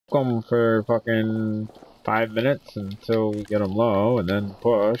them for fucking 5 minutes until we get them low, and then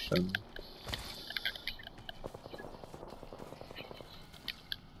push, and...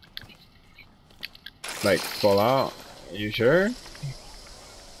 Like, full out. You sure?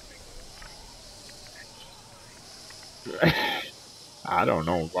 I don't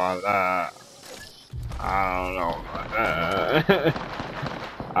know about that. I don't know about that.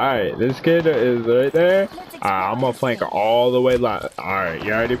 Alright, this kid is right there. I'm gonna flank all the way left. Alright,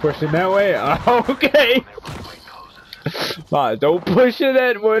 you already pushing that way? Okay. Don't push it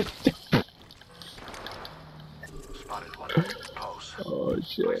that much. Oh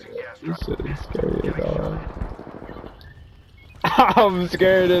shit. This shit is scary as all. I'm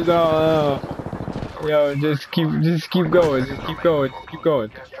scared as all. Yo, just keep going. Just keep going.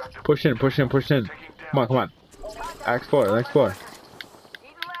 Push in. Come on. Explore.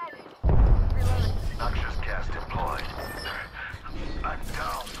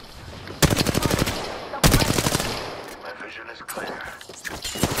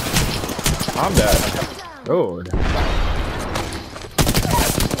 I'm dead. Oh.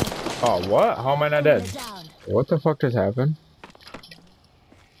 Oh, what? How am I not dead? What the fuck just happened?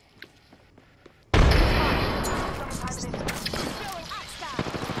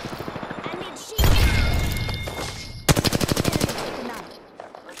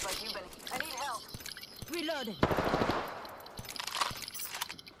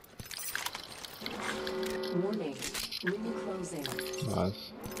 Warning, ring closing.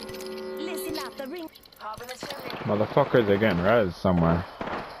 Nice. Listen up, the ring. Motherfuckers are getting res somewhere.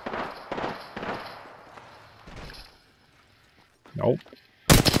 Nope.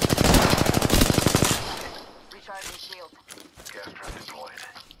 Recharging shield. Gas trap deployed.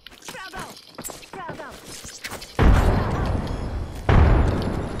 Bravo.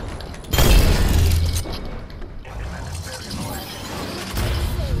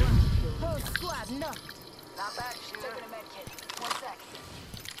 Whole squad, no. Not bad, shooter. Taking a med kit. 1 sec.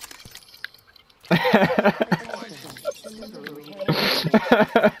 The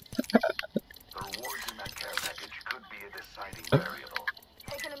rewards in that care package could be a deciding variable.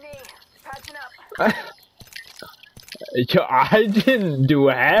 Taking a knee. Patching up. Yo, I didn't do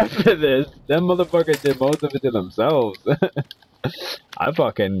half of this. Them motherfuckers did most of it to themselves. I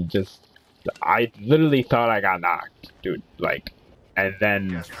literally thought I got knocked, dude. Like, and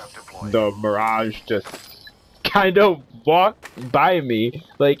then the Mirage just kind of walked by me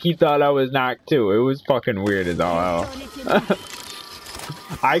like he thought I was knocked too. It was fucking weird as all hell.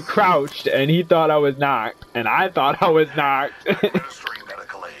 I crouched and he thought I was knocked, and I thought I was knocked.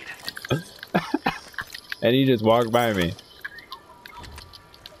 And he just walked by me.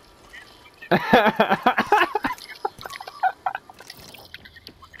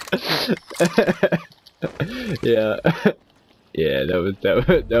 Yeah. Yeah,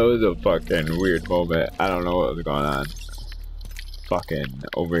 that was a fucking weird moment. I don't know what was going on. Fucking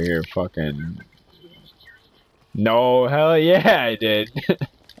over here, fucking. No, hell yeah, I did.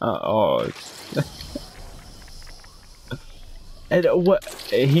 And what?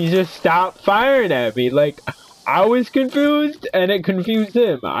 He just stopped firing at me. Like, I was confused, and it confused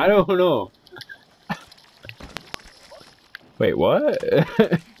him. I don't know. Wait, what?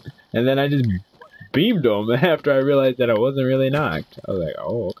 And then I just beamed him after I realized that I wasn't really knocked. I was like,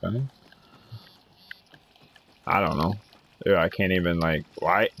 oh, okay. I don't know. Dude, I can't even, like,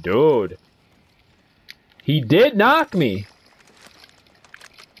 why? Dude. He did knock me.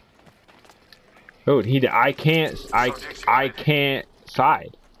 Dude, I can't slide. Dude, I can't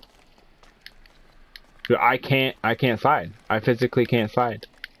slide. I physically can't slide.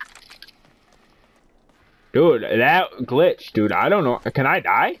 Dude, that glitch, dude. I don't know. Can I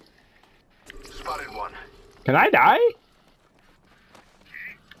die? Spotted one. Can I die?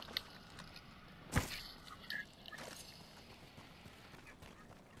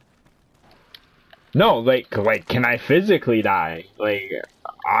 No, like, can I physically die? Like,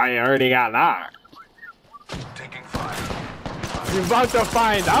 I already got knocked. Taking fire. You're about to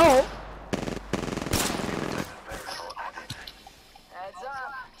find out. Heads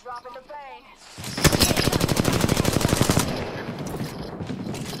up. Dropping the pain.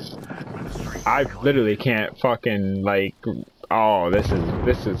 I literally can't fucking, like, oh, this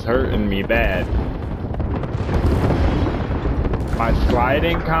is hurting me bad. My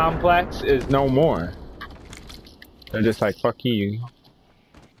sliding complex is no more. They're just like, fuck you. You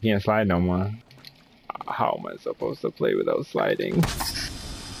can't slide no more. How am I supposed to play without sliding?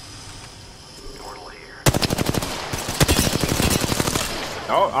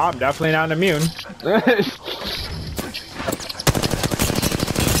 Oh, I'm definitely not immune.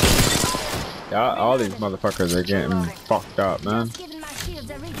 Yeah, all these motherfuckers are getting fucked up, man.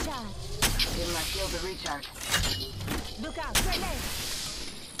 recharge. Give my shield a recharge. Look out, grenade.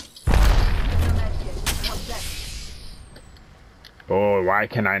 One sec. Oh, why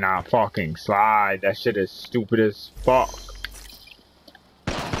can I not fucking slide? That shit is stupid as fuck.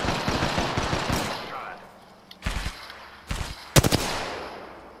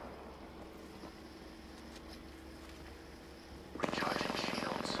 Recharging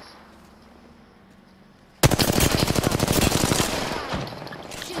shields.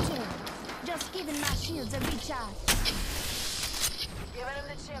 Shooting. Just giving my shields a recharge. Giving him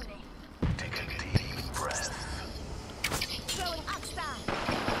the chimney. Take a deep breath. Throwing oxide.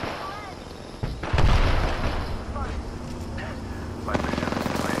 My vision is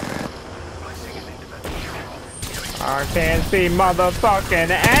clear. Placing an independent shield. I can't see motherfucking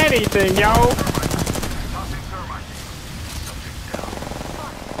anything, yo. Tossing thermite. Subject down.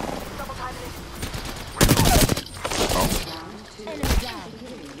 Double timing it. Enemy down.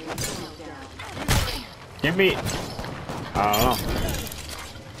 Give me. I don't know.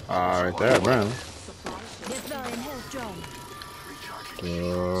 Right there, bro. Deploying health drone.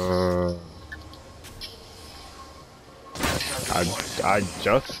 I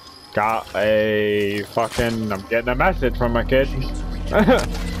just got a fucking. I'm getting a message from my kid.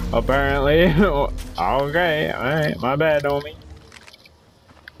 Apparently. Okay, alright, my bad, homie.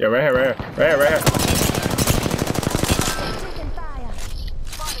 Yeah, right here, right here, right here, right here. Taking fire.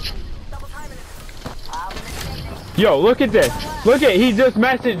 Double timing it. Yo, look at this. Look at, he just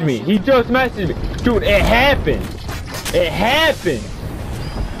messaged me. He just messaged me. Dude, it happened. It happened.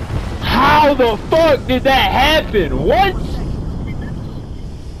 How the fuck did that happen? What?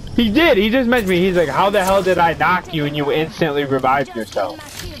 He did. He just messaged me. He's like, how the hell did I knock you and you instantly revived yourself?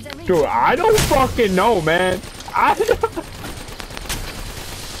 Dude, I don't fucking know, man. I don't.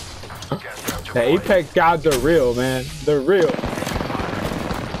 The Apex gods are real, man. They're real.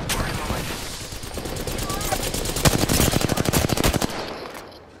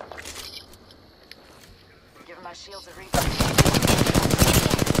 Giving my shields a recharge.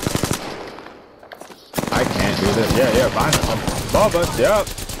 I can't do this. Yeah, yeah, fine. Above us, yep.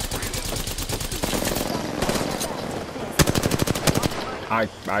 I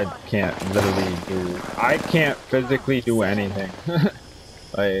can't literally do. I can't physically do anything.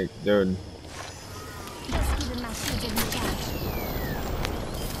 Like, dude. Just giving my shields a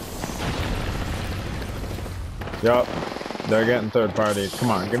recharge. Yup. They're getting third party.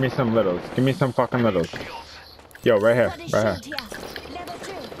 Come on, give me some littles. Give me some fucking littles. Yo, right here, Body right here. shield here. Level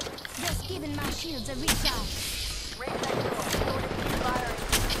 2. Just giving my shields a recharge. Right next door. Firing.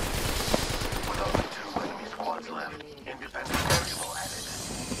 With only 2 enemy squads left, independent variable added.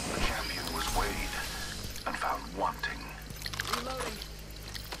 The champion was weighed and found wanting. Reloading.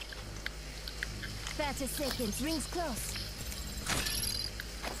 30 seconds. Rings close.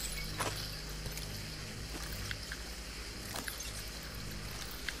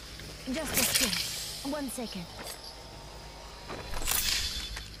 Just a skin. 1 second.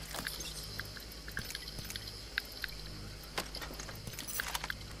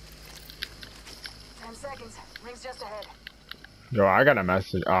 Seconds. Rings just ahead. Yo, I got a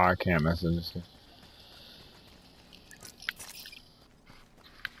message. Oh, I can't message this guy.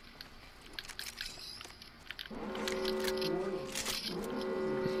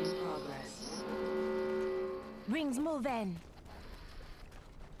 Rings moving.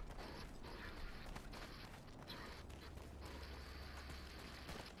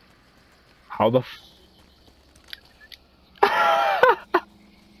 How the f—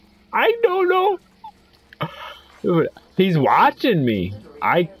 I don't know. Dude, he's watching me.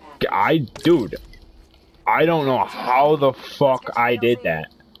 Dude, I don't know how the fuck I did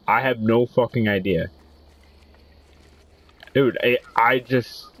that. I have no fucking idea. Dude, I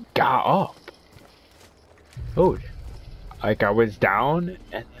just got up. Dude, like I was down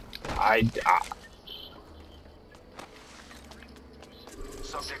and I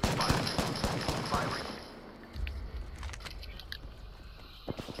Subject firing. Firing.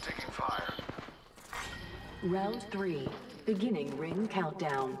 Taking fire. Round 3, beginning ring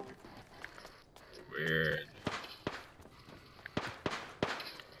countdown. weird.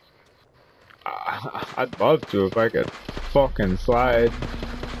 I'd love to if I could fucking slide.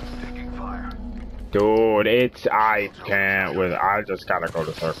 Taking fire. Dude, I can't with— I just gotta go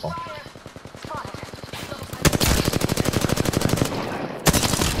to circle. I'm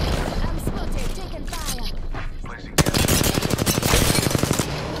spotted. Taking fire. Placing gas.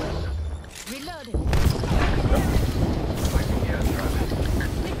 Reloading. Placing gas trap.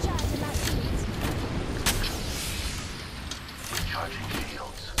 Recharging my shields. Recharging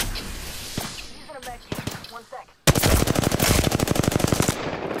shields. Using a med kit. 1 sec.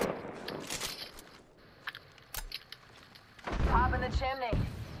 chimney.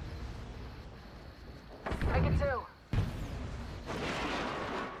 Make it two.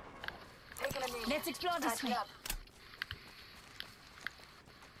 Taking a knee. Let's explore this Patching way. up.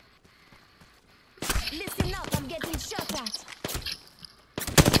 Listen up, I'm getting shot at.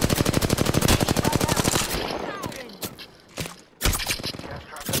 Firing. Gas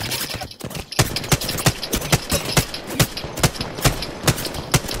trap deployed.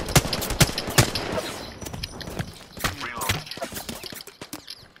 Reloading.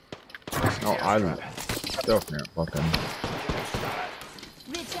 No, I still can't fucking.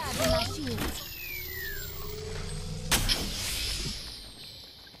 Recharging my shields.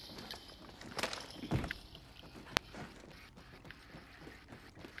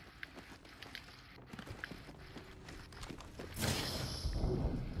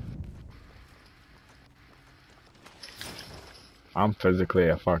 I'm physically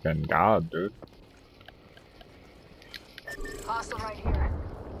a fucking god, dude. Hostile right here.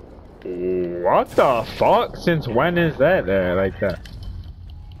 What the fuck? Since when is that there like that?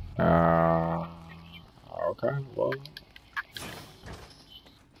 Okay, well,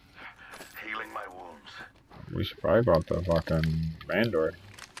 Healing my wounds. we should probably go out the fucking main door.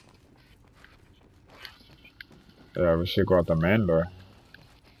 Yeah, we should go out the main door.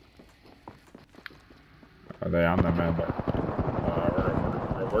 Are they on the main door?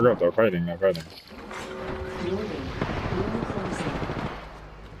 We're out there fighting, they're fighting. Warning. Ring closing.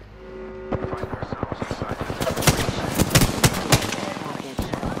 Find ourselves inside the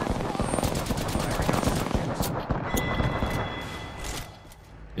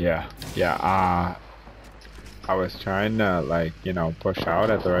Yeah, I was trying to, like, you know, push out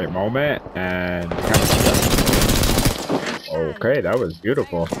at the right moment and kind of... Okay, that was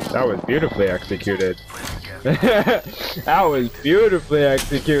beautiful. That was beautifully executed. That was beautifully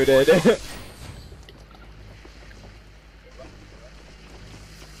executed.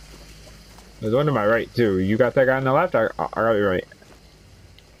 There's one to my right too. You got that guy on the left? I got you right.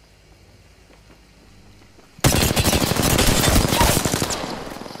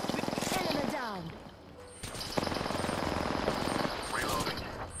 Enemy down. reloading.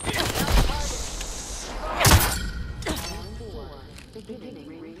 Beginning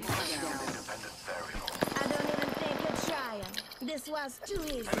ring countdown. Independent variable. I don't even think you're trying. This was too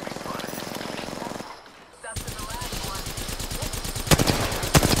easy. Enemy spotted. That's the last one.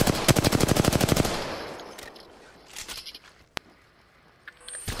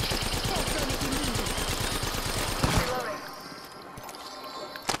 Reloading.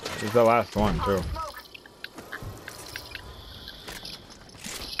 This is the last one too. Smoke.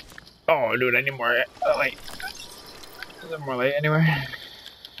 Oh, dude, I need more light. Is there more light anywhere?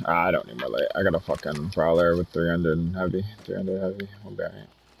 I don't need more light. I got a fucking prowler with 300 heavy. 300 heavy. We'll be alright.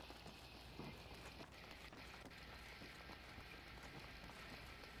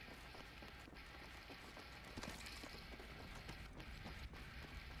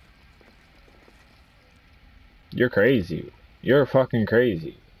 You're crazy. You're fucking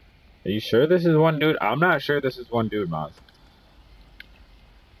crazy. Are you sure this is one dude? I'm not sure this is one dude, Moz.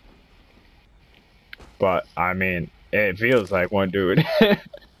 But, I mean, it feels like one dude.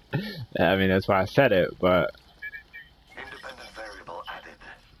 I mean, that's why I said it, but... Independent variable added.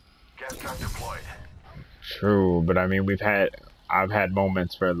 Gas trap deployed. True, but I mean, I've had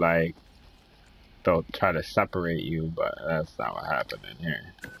moments where, like, they'll try to separate you, but that's not what happened in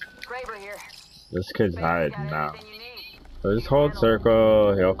here. Graber here. This kid's Baby's hiding got now. everything you need. So just hold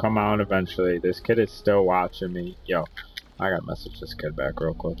circle, he'll come out eventually. This kid is still watching me. Yo, I gotta message this kid back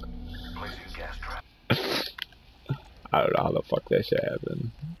real quick. Placing gas trap. I don't know how the fuck that shit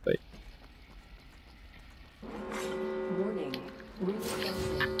happened. Like, Warning. Ring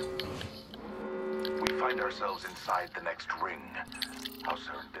closing. We find ourselves inside the next ring. How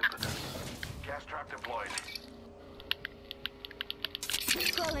serendipitous. Gas trap deployed.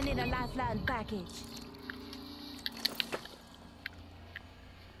 Calling in a lifeline package.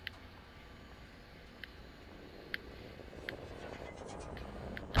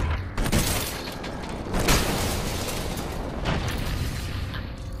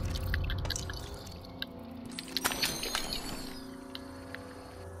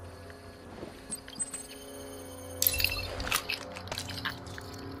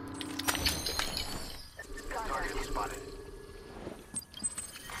 Target spotted.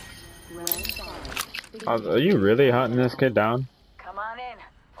 Round 5. are you really hunting this kid down? Come on in.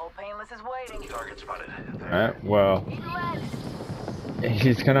 Old Painless is waiting. Target spotted. Alright, well, Eat lead.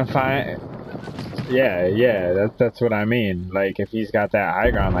 he's gonna find... Yeah, that's what I mean. Like, if he's got that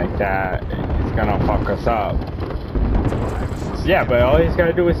high ground like that, he's gonna fuck us up. Yeah, but all he's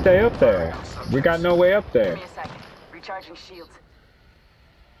gotta do is stay up there. We got no way up Give there. me a second. Recharging shields.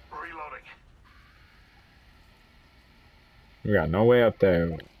 Reloading. We got no way up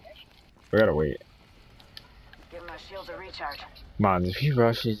there. We gotta wait. Give my shields a recharge. Come on, if he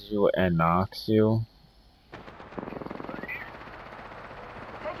rushes you and knocks you. Take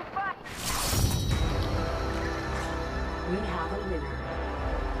it back. We have a winner.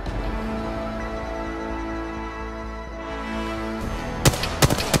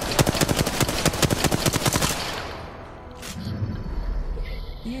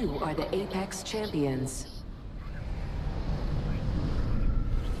 You are the Apex Champions.